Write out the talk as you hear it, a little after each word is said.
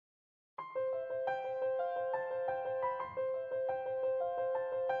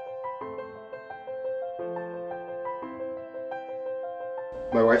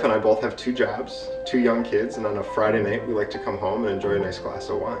My wife and I both have 2 jobs, 2 young kids, and on a Friday night we like to come home and enjoy a nice glass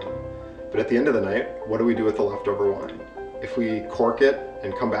of wine. But at the end of the night, what do we do with the leftover wine? If we cork it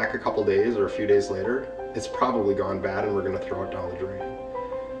and come back a couple days or a few days later, it's probably gone bad and we're going to throw it down the drain.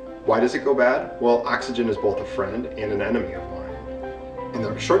 Why does it go bad? Well, oxygen is both a friend and an enemy of wine. In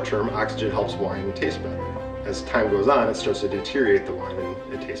the short term, oxygen helps wine taste better. As time goes on, it starts to deteriorate the wine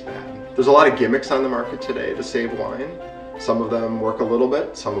and it tastes bad. There's a lot of gimmicks on the market today to save wine. Some of them work a little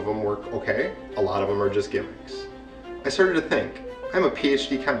bit, some of them work okay. A lot of them are just gimmicks. I started to think, I'm a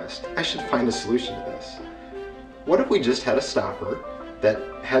Ph.D. chemist. I should find a solution to this. What if we just had a stopper that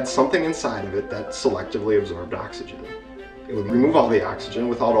had something inside of it that selectively absorbed oxygen? It would remove all the oxygen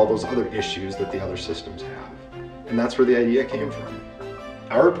without all those other issues that the other systems have. And that's where the idea came from.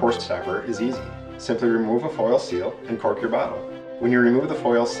 Our Repour stopper is easy. Simply remove a foil seal and cork your bottle. When you remove the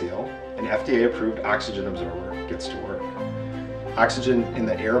foil seal, an FDA-approved oxygen absorber gets to work. Oxygen in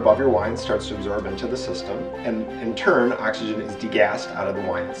the air above your wine starts to absorb into the system, and in turn, oxygen is degassed out of the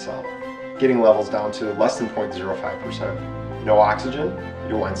wine itself, getting levels down to less than 0.05%. No oxygen,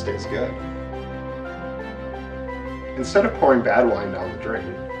 your wine stays good. Instead of pouring bad wine down the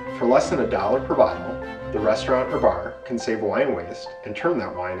drain, for less than $1 per bottle, the restaurant or bar can save wine waste and turn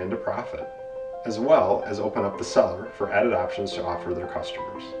that wine into profit, as well as open up the cellar for added options to offer their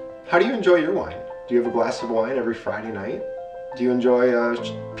customers. How do you enjoy your wine? Do you have a glass of wine every Friday night? Do you enjoy a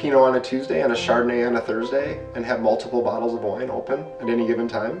Pinot on a Tuesday and a Chardonnay on a Thursday and have multiple bottles of wine open at any given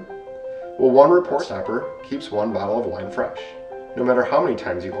time? Well, one Repour stopper keeps one bottle of wine fresh, no matter how many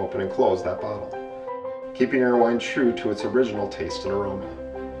times you open and close that bottle, keeping your wine true to its original taste and aroma.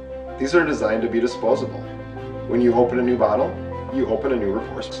 These are designed to be disposable. When you open a new bottle, you open a new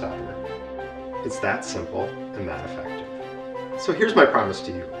Repour stopper. It's that simple and that effective. So here's my promise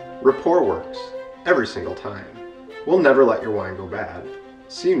to you. Repour works every single time. We'll never let your wine go bad,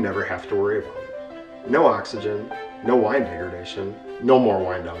 so you never have to worry about it. No oxygen, no wine degradation, no more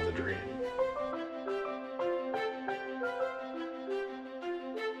wine down the drain.